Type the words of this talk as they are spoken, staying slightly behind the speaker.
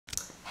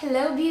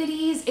Hello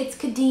beauties, it's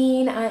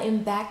Kadeen. I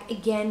am back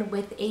again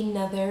with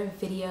another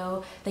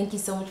video. Thank you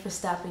so much for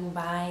stopping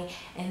by.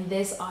 And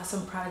this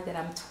awesome product that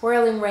I'm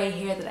twirling right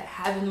here that I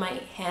have in my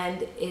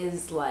hand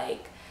is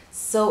like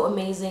so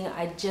amazing.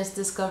 I just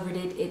discovered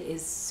it. It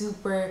is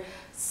super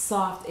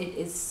soft. It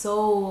is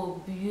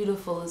so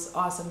beautiful. It's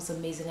awesome. It's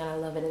amazing and I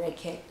love it and I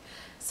can't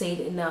say it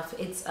enough.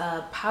 It's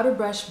a powder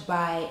brush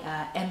by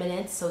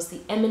Eminence. So it's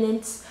the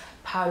Eminence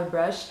powder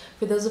brush.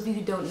 For those of you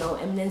who don't know,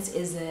 Eminence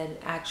is an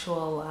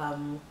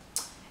actual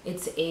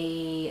it's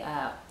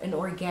an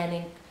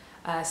organic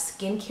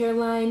skincare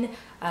line.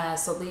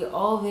 So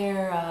all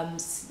their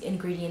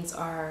ingredients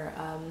are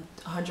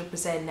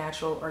 100%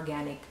 natural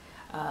organic,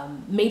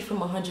 made from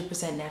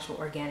 100% natural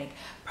organic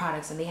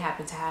products, and they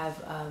happen to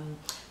have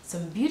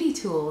some beauty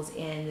tools,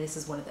 and this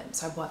is one of them.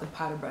 So I bought the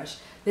powder brush.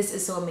 This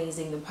is so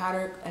amazing. The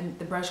powder and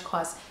the brush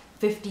costs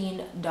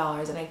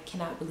 $15, and I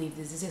cannot believe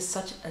this. This is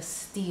such a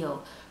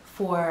steal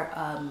for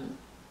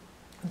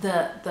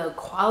the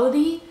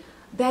quality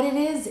that it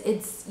is.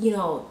 It's, you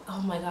know,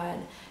 oh my god,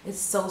 it's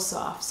so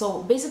soft.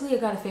 So basically I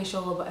got a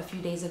facial a few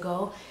days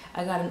ago.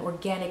 I got an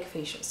organic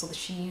facial, so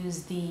she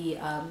used the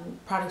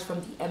products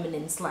from the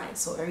Eminence line,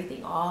 so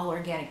everything, all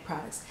organic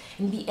products.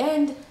 In the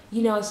end,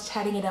 you know, I was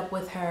chatting it up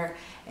with her,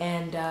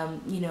 and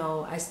you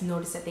know, I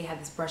noticed that they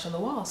had this brush on the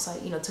wall, so I,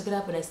 you know, took it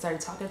up and I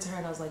started talking to her,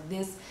 and I was like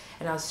this,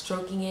 and I was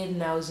stroking it,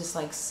 and I was just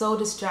like so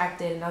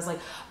distracted, and I was like,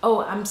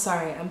 oh, I'm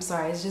sorry,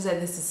 it's just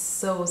that this is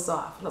so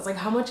soft. And I was like,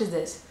 how much is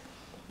this?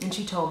 And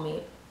she told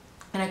me,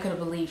 and I couldn't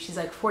believe. She's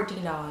like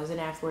 $14, and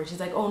afterwards she's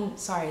like, oh,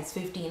 sorry, it's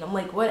 15. I'm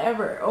like,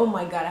 whatever. Oh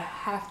my god, I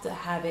have to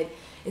have it.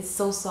 It's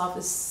so soft,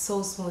 it's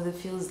so smooth, it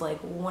feels like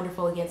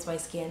wonderful against my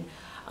skin.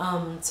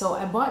 So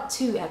I bought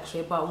two actually.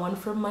 I bought one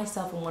for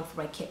myself and one for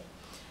my kit.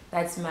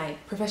 That's my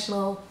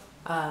professional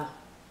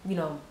you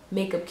know,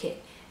 makeup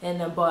kit,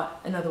 and I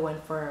bought another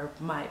one for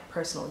my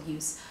personal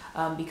use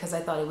because I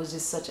thought it was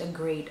just such a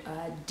great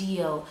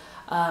deal.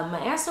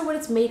 I asked her what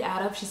it's made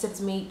out of. She said it's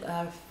made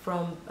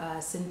from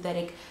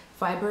synthetic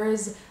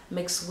fibers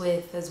mixed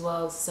with as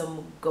well as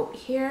some goat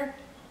hair.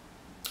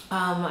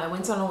 I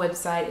went on a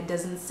website. It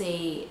doesn't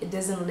say, it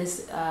doesn't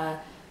list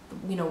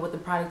you know, what the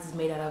product is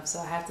made out of, so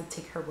I have to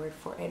take her word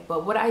for it.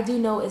 But what I do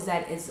know is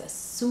that it's a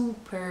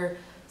super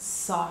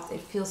soft. It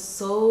feels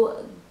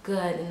so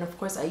good, and of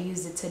course I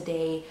used it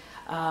today,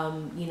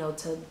 you know,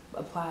 to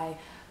apply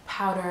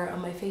powder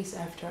on my face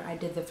after I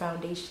did the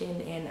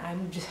foundation, and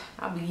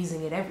I'll be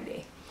using it every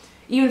day,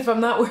 even if I'm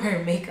not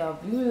wearing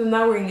makeup, even if I'm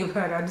not wearing any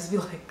powder. I'll just be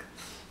like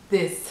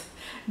this,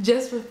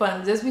 just for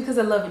fun, just because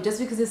I love it, just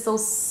because it's so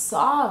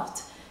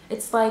soft.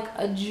 It's like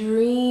a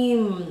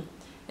dream.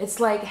 It's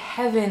like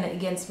heaven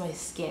against my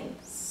skin,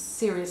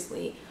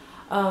 seriously.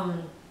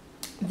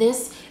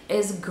 This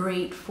is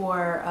great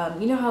for,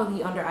 you know how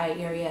the under eye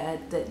area,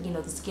 you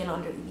know, the skin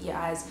under the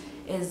eyes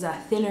is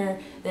thinner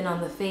than on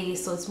the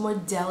face, so it's more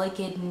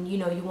delicate, and you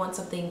know, you want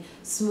something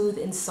smooth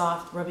and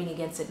soft rubbing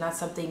against it, not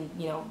something,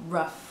 you know,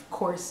 rough,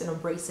 coarse, and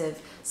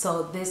abrasive.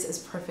 So this is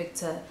perfect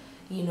to,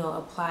 you know,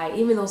 apply,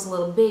 even though it's a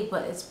little big,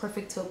 but it's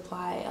perfect to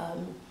apply,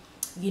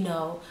 you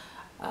know,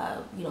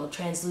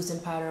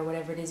 translucent powder or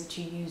whatever it is that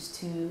you use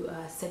to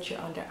set your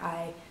under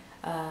eye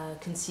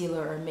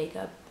concealer or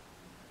makeup.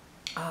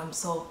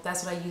 So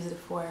that's what I use it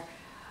for.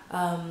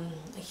 You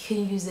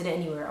can use it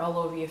anywhere, all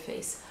over your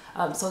face.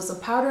 So it's a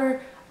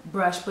powder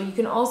brush, but you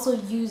can also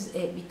use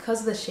it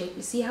because of the shape.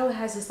 You see how it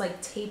has this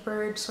like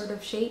tapered sort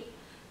of shape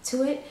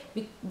to it?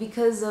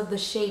 Because of the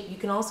shape, you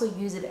can also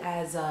use it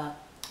as to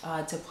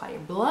apply your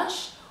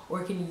blush, or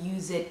you can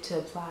use it to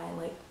apply,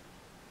 like,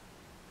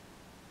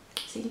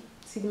 see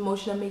the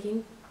motion I'm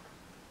making?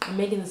 I'm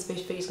making this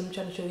face. I'm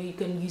trying to show you. You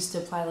can use to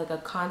apply like a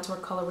contour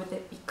color with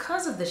it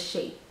because of the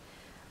shape.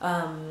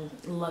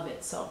 Love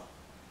it. So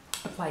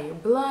apply your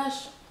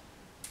blush,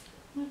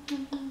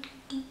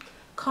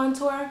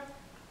 contour,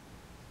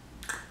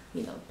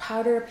 you know,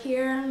 powder up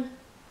here,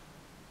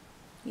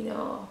 you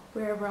know,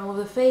 wherever, all over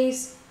the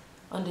face,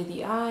 under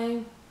the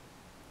eye.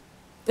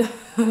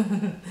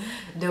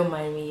 Don't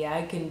mind me.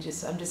 I'm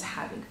just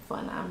having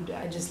fun.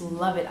 I just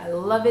love it. I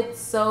love it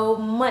so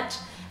much.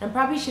 I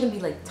probably shouldn't be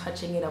like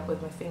touching it up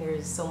with my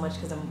fingers so much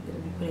because I'm gonna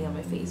be putting it on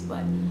my face,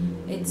 but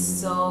it's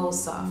so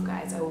soft,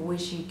 guys. I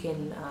wish you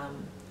can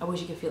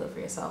feel it for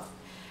yourself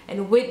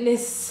and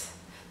witness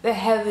the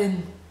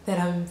heaven that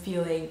I'm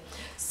feeling.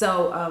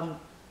 So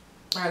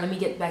all right, let me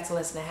get back to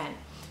lesson at hand.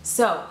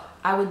 So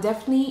I would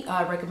definitely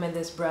recommend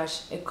this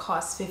brush. It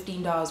costs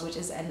 $15, which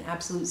is an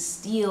absolute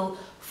steal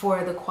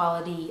for the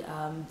quality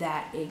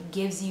that it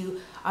gives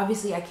you.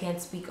 Obviously, I can't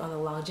speak on the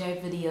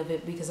longevity of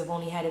it because I've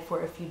only had it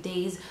for a few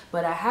days,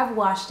 but I have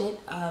washed it.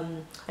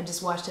 I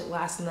just washed it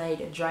last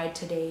night. It dried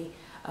today,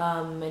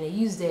 and I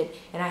used it,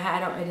 and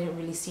I didn't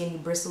really see any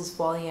bristles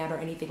falling out or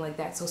anything like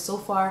that. So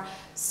far,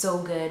 so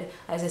good.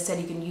 As I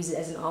said, you can use it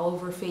as an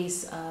all-over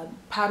face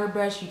powder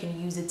brush. You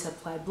can use it to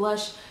apply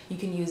blush. You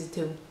can use it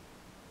to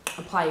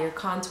apply your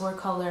contour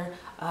color.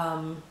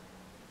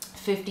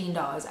 $15.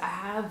 I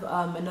have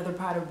another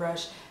powder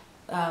brush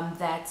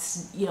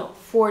that's, you know,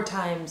 4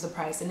 times the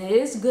price, and it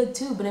is good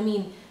too, but I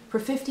mean, For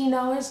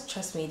 $15,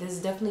 trust me, this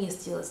is definitely a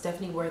steal. It's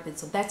definitely worth it.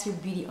 So that's your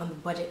beauty on the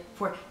budget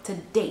for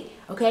today.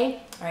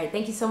 Okay? All right.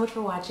 Thank you so much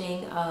for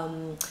watching.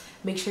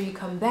 Make sure you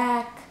come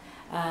back.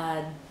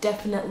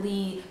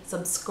 Definitely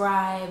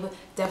subscribe,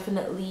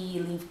 definitely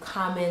leave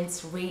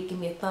comments, rate, give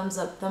me a thumbs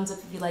up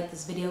if you like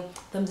this video,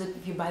 thumbs up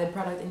if you buy the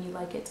product and you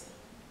like it.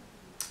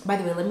 By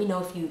the way, let me know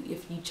if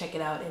you check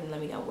it out, and let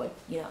me know what,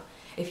 you know,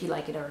 if you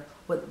like it or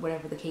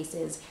whatever the case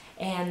is.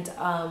 And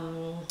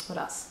what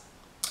else?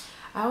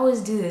 I always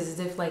do this as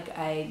if like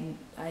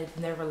I've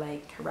never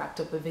like wrapped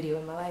up a video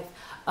in my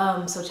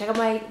life. So check out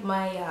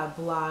my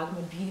blog,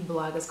 my beauty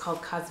blog. It's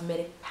called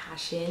Cosmetic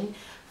Passion.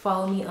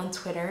 Follow me on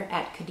Twitter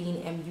at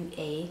Kadeen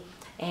MUA.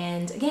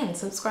 And again,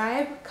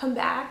 subscribe, come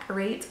back,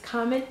 rate,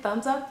 comment,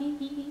 thumbs up.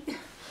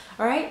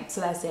 All right,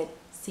 so that's it.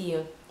 See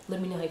you. Let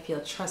me know how you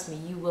feel. Trust me,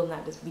 you will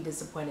not just be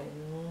disappointed.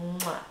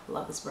 Mwah.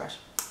 Love this brush.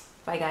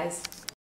 Bye, guys.